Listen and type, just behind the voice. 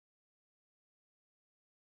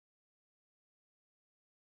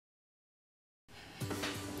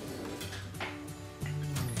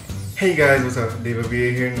Hey guys, what's up? David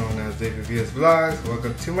Villa here, known as David Villa's Vlogs.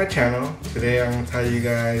 Welcome to my channel. Today I'm going to tell you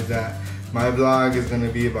guys that my vlog is going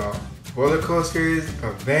to be about roller coasters,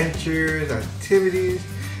 adventures, activities,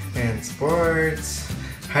 and sports,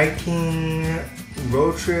 hiking,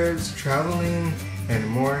 road trips, traveling, and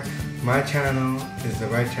more. My channel is the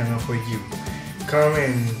right channel for you. Come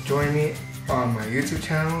and join me on my YouTube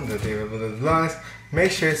channel, the David Villa's Vlogs.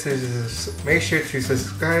 Make sure to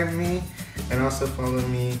subscribe me and also follow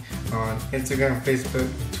me on Instagram, Facebook,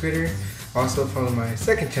 and Twitter. Also follow my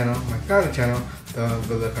second channel, my family channel, the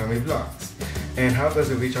Villa Family Vlogs. And help us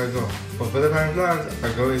to reach our goal. For Villa Family Vlogs,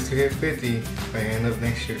 our goal is to hit 50 by the end of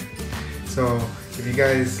next year. So if you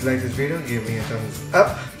guys like this video, give me a thumbs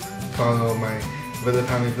up. Follow my Villa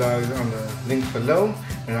Family Vlogs on the link below,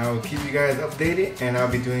 and I will keep you guys updated. And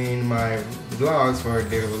I'll be doing my vlogs for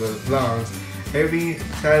David Villa's Vlogs every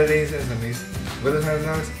Saturdays and Sundays. Villa Family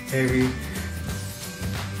Vlogs every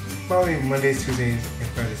probably Mondays, Tuesdays, and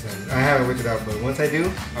Fridays. Sundays. I haven't worked it out, but once I do,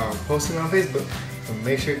 I'll post it on Facebook. So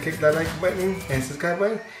make sure to click that like button and subscribe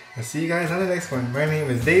button. And see you guys on the next one. My name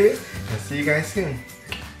is David, and see you guys soon.